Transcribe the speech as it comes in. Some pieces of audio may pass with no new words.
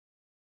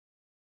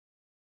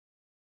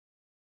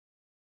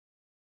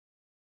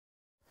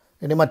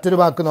ഇനി മറ്റൊരു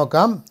വാക്ക്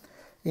നോക്കാം.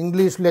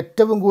 ഇംഗ്ലീഷിൽ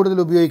ഏറ്റവും കൂടുതൽ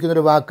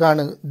ഉപയോഗിക്കുന്നൊരു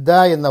വാക്കാണ് ദ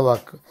എന്ന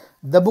വാക്ക്.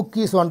 The book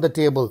is on the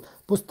table.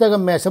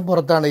 പുസ്തകം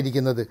മേശപ്പുറത്താണ്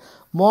ഇരിക്കുന്നത്.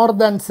 More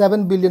than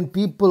 7 billion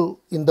people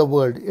in the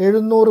world.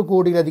 700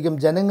 കോടിയിലധികം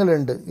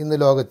ജനങ്ങളുണ്ട് ഇന്ന്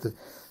ലോകത്ത്.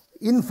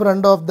 In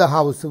front of the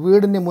house.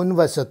 വീടിന്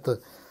മുൻവശത്ത്.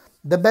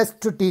 The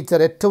best teacher.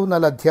 ഏറ്റവും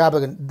നല്ല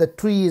അധ്യാപകൻ. The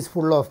tree is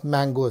full of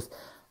mangoes.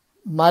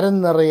 മരം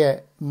നിറയെ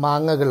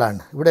മാങ്ങകളാണ്.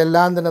 ഇവിടെ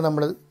എല്ലാം തന്നെ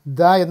നമ്മൾ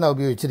ദ എന്നാണ്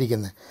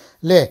ഉപയോഗിച്ചിരിക്കുന്നത്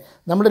അല്ലേ.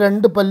 നമ്മൾ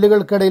 2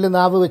 പല്ലുകൾക്കിടയിൽ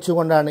നാവ്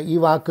വെച്ചുകൊണ്ടാണ് ഈ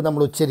വാക്ക്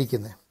നമ്മൾ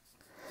ഉച്ചരിക്കുന്നത്.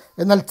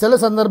 എന്നാൽ ചില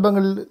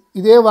സന്ദർഭങ്ങളിൽ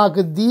ഇതേ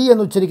വാക്ക് ദി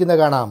എന്ന്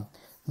ഉച്ചരിക്കുന്നത് കാണാം.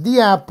 The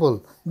apple,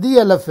 the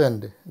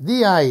elephant, the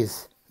ice,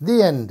 the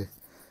end.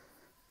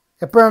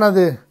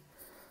 എപ്പോഴാണത്?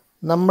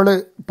 നമ്മൾ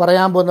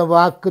പറയാൻ പോകുന്ന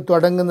വാക്ക്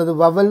തുടങ്ങുന്നത്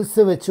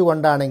vowels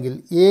വെച്ചുകൊണ്ടാണെങ്കിൽ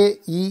A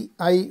E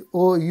I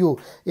O U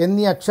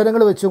എന്നീ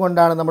അക്ഷരങ്ങൾ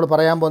വെച്ചുകൊണ്ടാണ് നമ്മൾ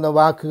പറയാൻ പോകുന്ന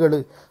വാക്കുകൾ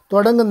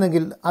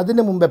തുടങ്ങുന്നെങ്കിൽ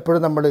അതിന് മുമ്പ്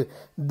എപ്പോഴും നമ്മൾ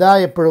ദ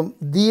എപ്പോഴും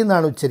ദി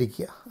എന്നാണ്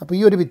ഉച്ചരിക്കുക. അപ്പോൾ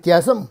ഈ ഒരു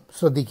വ്യത്യാസം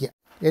ശ്രദ്ധിക്കുക.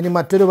 ഇനി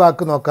മറ്റൊരു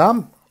വാക്ക് നോക്കാം.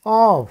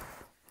 ഓഫ്.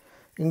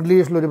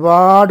 ഇംഗ്ലീഷിൽ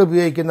ഒരുപാട്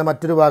ഉപയോഗിക്കുന്ന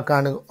മറ്റൊരു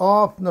വാക്കാണ്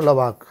ഓഫ് എന്നുള്ള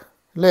വാക്ക്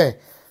അല്ലേ.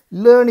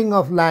 Learning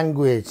of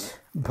language.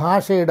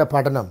 ഭാഷയുടെ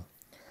പഠനം.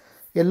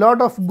 A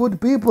lot of good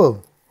people.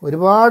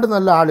 ഒരുപാട്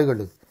നല്ല ആളുകൾ.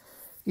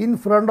 In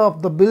front of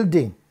the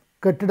building.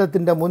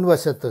 കെട്ടിടത്തിൻ്റെ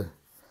മുൻവശത്ത്.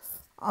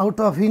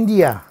 Out of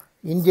India.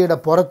 ഇന്ത്യയുടെ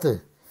പുറത്ത്.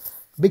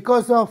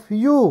 ബിക്കോസ് ഓഫ്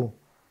യു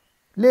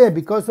അല്ലേ.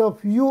 Because of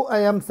U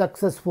I am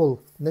successful.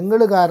 നിങ്ങൾ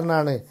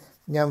കാരണമാണ്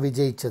ഞാൻ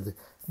വിജയിച്ചത്.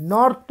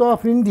 North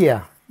of India.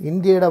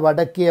 ഇന്ത്യയുടെ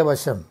വടക്കേ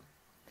വശം.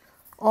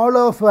 All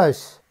of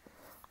us.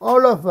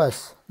 All of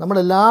us.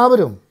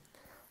 നമ്മളെല്ലാവരും.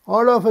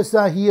 All of us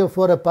are here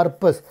for A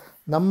purpose.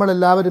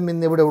 നമ്മളെല്ലാവരും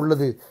ഇന്നിവിടെ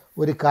ഉള്ളത്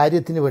ഒരു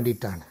കാര്യത്തിന്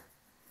വേണ്ടിയിട്ടാണ്.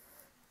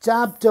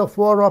 Chapter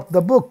 4 of the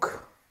book.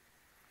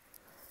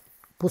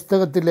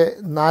 പുസ്തകത്തിലെ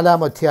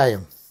 4-ാം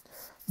അധ്യായം.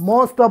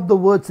 Most of the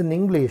words in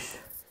English.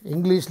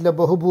 ഇംഗ്ലീഷിലെ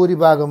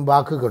ബഹുഭൂരിഭാഗം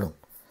വാക്കുകളും.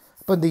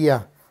 അപ്പോൾ എന്ത് ചെയ്യുക?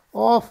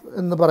 ഓഫ്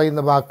എന്ന്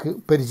പറയുന്ന വാക്ക്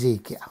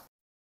പരിചയിക്കുക.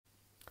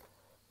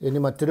 ഇനി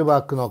മറ്റൊരു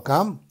വാക്ക്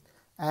നോക്കാം.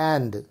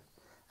 ആൻഡ്.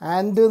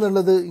 ആൻഡ്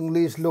എന്നുള്ളത്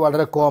ഇംഗ്ലീഷിൽ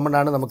വളരെ കോമൺ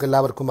ആണ്,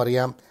 നമുക്കെല്ലാവർക്കും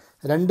അറിയാം.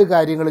 2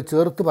 കാര്യങ്ങൾ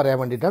ചേർത്ത് പറയാൻ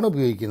വേണ്ടിയിട്ടാണ്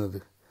ഉപയോഗിക്കുന്നത്.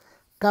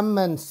 കം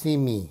ആൻഡ് സീ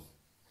മീ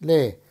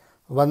അല്ലേ.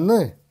 വന്ന്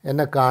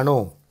എന്നെ കാണൂ.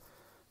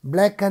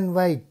 Black and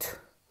white.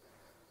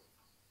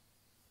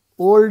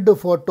 Old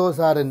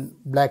photos are in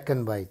black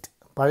and white.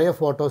 പഴയ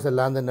ഫോട്ടോസ്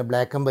എല്ലാം തന്നെ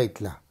black and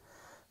വൈറ്റിലാണ്.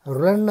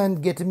 Run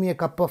and get me A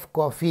cup of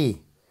coffee.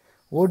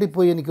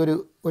 ഓടിപ്പോയി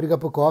എനിക്കൊരു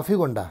കപ്പ് കോഫി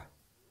കൊണ്ടാ.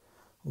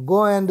 Go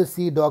and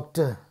see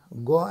doctor.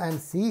 Go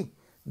and see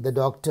the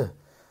doctor.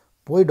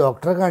 പോയി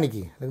ഡോക്ടറെ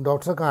കാണിക്കുക, അല്ലെങ്കിൽ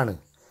ഡോക്ടറെ കാണ്.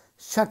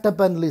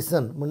 Shut up and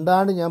listen.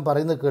 മിണ്ടാണ്ട് ഞാൻ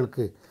പറയുന്നത്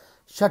കേൾക്ക്.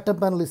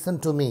 Shut up and listen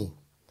to me.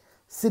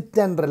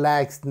 Sit and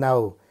relax now.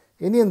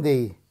 ഇനി എന്ത്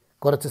ചെയ്യ്?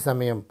 കുറച്ച്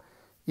സമയം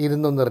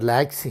ഇരുന്നൊന്ന്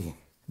റിലാക്സ് ചെയ്യും.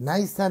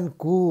 നൈസ് ആൻഡ്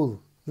കൂൾ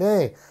അല്ലേ.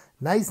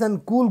 നൈസ്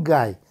ആൻഡ് കൂൾ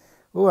ഗായ്.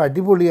 ഓ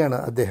അടിപൊളിയാണ്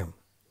അദ്ദേഹം.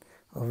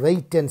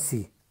 Wait and see.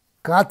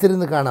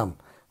 കാത്തിരുന്ന് കാണാം.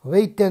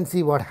 Wait and see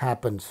what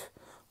happens.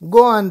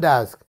 Go and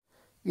ask.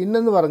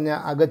 ഇന്നെന്ന് പറഞ്ഞാൽ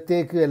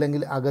അകത്തേക്ക്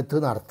അല്ലെങ്കിൽ അകത്ത്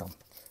നടത്തം.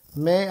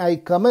 മേ ഐ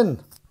കമൻ.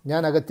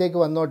 ഞാൻ അകത്തേക്ക്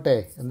വന്നോട്ടെ.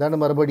 എന്താണ്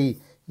മറുപടി?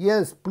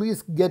 Yes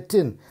please get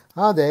in.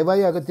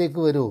 ദയവായി അകത്തേക്ക്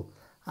വരൂ.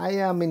 I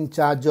am in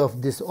charge of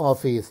this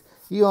office.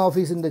 ഈ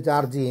ഓഫീസിൻ്റെ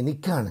ചാർജ്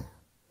എനിക്കാണ്.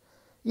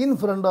 In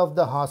front of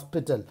the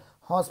hospital.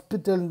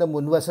 ഹോസ്പിറ്റലിൻ്റെ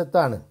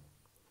മുൻവശത്താണ്.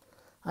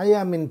 I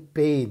am in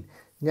pain.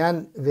 ഞാൻ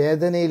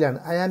വേദനയിലാണ്.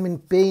 I am in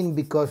pain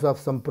because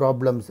of some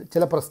problems.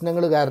 ചില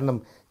പ്രശ്നങ്ങൾ കാരണം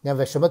ഞാൻ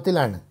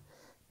വിഷമത്തിലാണ്.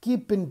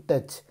 Keep in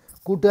touch.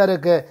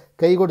 കൂട്ടുകാരൊക്കെ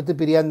കൈ കൊടുത്ത്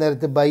പിരിയാൻ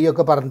നേരത്ത് ബൈ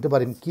ഒക്കെ പറഞ്ഞിട്ട്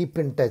പറയും കീപ്പ്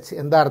ഇൻ ടച്ച്.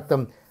 എന്താ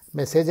അർത്ഥം?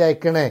 മെസ്സേജ്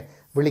അയക്കണേ,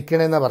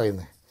 വിളിക്കണേ എന്നാണ്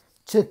പറയുന്നത്.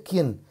 Check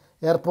in.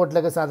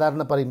 എയർപോർട്ടിലൊക്കെ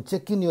സാധാരണ പറയും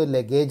check in your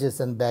luggages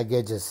and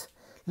baggages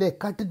അല്ലേ.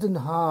 Cut it in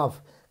half.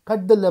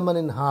 Cut the lemon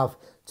in half.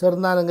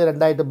 ചെറുനാരങ്ങ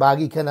 2ആയിട്ട്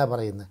ഭാഗിക്കാനാണ്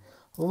പറയുന്നത്.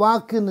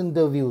 Walk in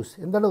interviews.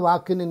 എന്താണ്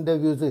വാക്ക് ഇൻ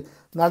ഇൻ്റർവ്യൂസ്?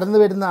 നടന്നു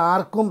വരുന്ന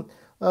ആർക്കും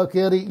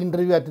കയറി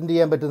ഇൻ്റർവ്യൂ അറ്റൻഡ്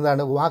ചെയ്യാൻ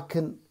പറ്റുന്നതാണ് വാക്ക്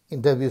ഇൻ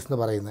ഇൻ്റർവ്യൂസ് എന്ന്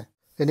പറയുന്നത്.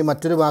 ഇനി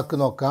മറ്റൊരു വാക്ക്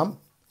നോക്കാം.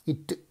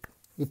 ഇറ്റ്.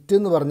 ഇറ്റ്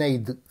എന്ന് പറഞ്ഞാൽ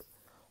ഇത്.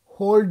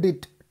 Hold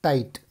it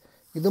tight.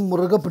 ഇത്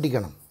മുറുകെ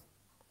പിടിക്കണം.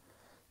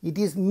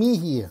 ഇറ്റ് ഈസ് മീ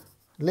ഹിയർ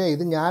അല്ലേ.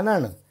 ഇത്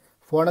ഞാനാണ്.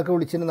 ഫോണൊക്കെ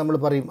വിളിച്ചിട്ട് നമ്മൾ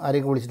പറയും,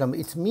 ആരെങ്കിലും വിളിച്ചിട്ടാകുമ്പോൾ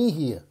ഇറ്റ്സ് മീ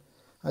ഹിയർ.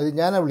 അത്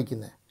ഞാനാണ്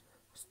വിളിക്കുന്നത്.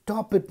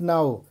 Stop it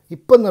now.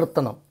 ഇപ്പം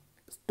നിർത്തണം.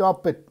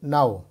 Stop it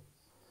now.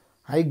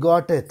 I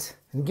got it.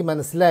 എനിക്ക്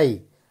മനസ്സിലായി.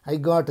 I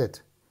got it.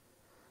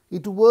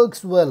 It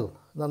works well.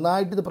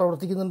 നന്നായിട്ട് ഇത്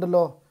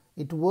പ്രവർത്തിക്കുന്നുണ്ടല്ലോ.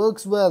 It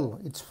works well.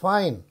 It's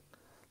fine.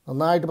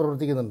 നന്നായിട്ട്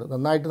പ്രവർത്തിക്കുന്നുണ്ട്,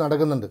 നന്നായിട്ട്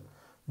നടക്കുന്നുണ്ട്.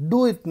 Do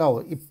it now.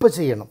 ഇപ്പം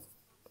ചെയ്യണം.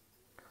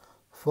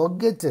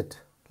 ഫോർഗെറ്റ് ഇറ്റ്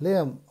അല്ലേ.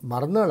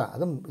 മറന്നുകളാ.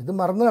 ഇത്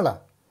മറന്നുകളാ.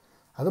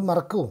 അത്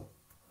മറക്കൂ.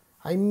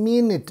 ഐ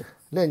മീൻ ഇറ്റ്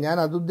അല്ലേ. ഞാൻ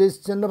അത്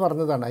ഉദ്ദേശിച്ച് തന്നെ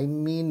പറഞ്ഞതാണ്. I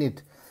mean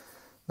it.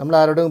 നമ്മൾ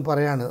ആരോടും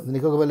പറയാണ്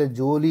നിനക്കൊക്കെ വല്ല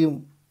ജോലിയും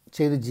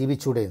ചെയ്ത്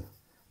ജീവിച്ചൂടെ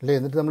അല്ലേ.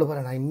 എന്നിട്ട് നമ്മൾ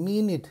പറയണം ഐ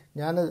മീൻ ഇറ്റ്.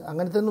 ഞാൻ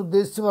അങ്ങനെ തന്നെ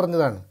ഉദ്ദേശിച്ച്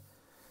പറഞ്ഞതാണ്.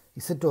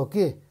 Is it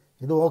okay?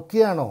 ഇത് ഓക്കെ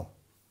ആണോ?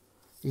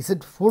 Is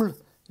it full?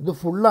 ഇത്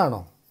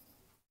ഫുള്ളാണോ?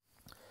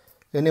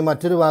 ഇനി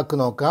മറ്റൊരു വാക്ക്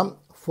നോക്കാം.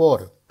 ഫോർ.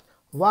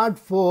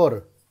 What four?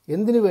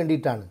 എന്തിനു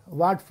വേണ്ടിയിട്ടാണ്?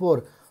 What four?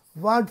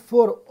 What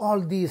for all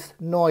these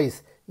noise?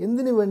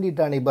 എന്തിനു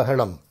വേണ്ടിയിട്ടാണ് ഈ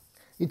ബഹളം?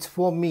 ഇറ്റ്സ്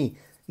ഫോർ മീ,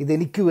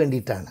 ഇതെനിക്ക്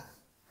വേണ്ടിയിട്ടാണ്.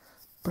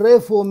 പ്രേ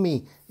ഫോർ മീ,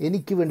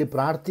 എനിക്ക് വേണ്ടി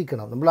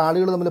പ്രാർത്ഥിക്കണം. നമ്മൾ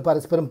ആളുകൾ തമ്മിൽ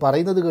പരസ്പരം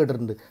പറയുന്നത്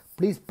കേട്ടിട്ടുണ്ട്,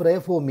 പ്ലീസ് പ്രേ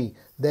ഫോർ മീ,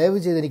 ദയവ്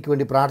ചെയ്ത് എനിക്ക്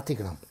വേണ്ടി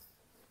പ്രാർത്ഥിക്കണം.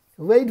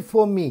 വെയിറ്റ്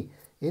ഫോർ മീ,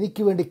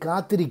 എനിക്ക് വേണ്ടി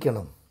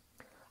കാത്തിരിക്കണം.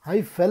 ഐ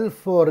ഫെൽ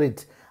ഫോർ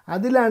ഇറ്റ്,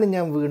 അതിലാണ്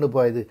ഞാൻ വീണു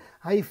പോയത്.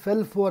 I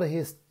fell for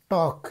his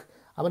talk,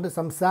 അവൻ്റെ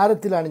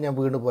സംസാരത്തിലാണ് ഞാൻ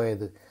വീണു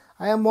പോയത്.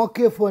 I am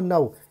okay for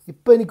now,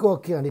 ഇപ്പം എനിക്ക്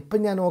ഓക്കെയാണ്, ഇപ്പം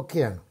ഞാൻ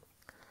ഓക്കെയാണ്.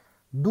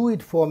 ഡു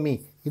ഇറ്റ് ഫോർ മീ,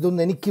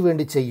 ഇതൊന്ന് എനിക്ക്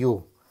വേണ്ടി ചെയ്യൂ.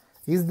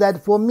 Is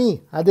that for me,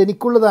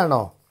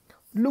 അതെനിക്കുള്ളതാണോ?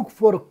 Look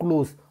for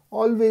clues,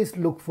 always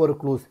look for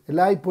clues,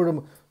 എല്ലായ്പ്പോഴും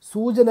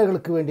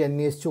സൂചനകൾക്ക് വേണ്ടി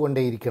അന്വേഷിച്ചു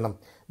കൊണ്ടേയിരിക്കണം.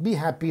 ബി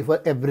ഹാപ്പി ഫോർ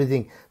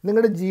എവറിതിങ്,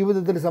 നിങ്ങളുടെ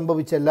ജീവിതത്തിൽ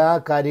സംഭവിച്ച എല്ലാ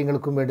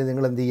കാര്യങ്ങൾക്കും വേണ്ടി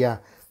നിങ്ങൾ എന്ത് ചെയ്യുക?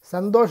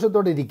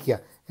 സന്തോഷത്തോടെ ഇരിക്കുക.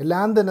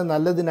 എല്ലാം തന്നെ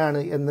നല്ലതിനാണ്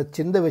എന്ന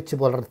ചിന്ത വെച്ച്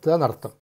പുലർത്തുക എന്നർത്ഥം.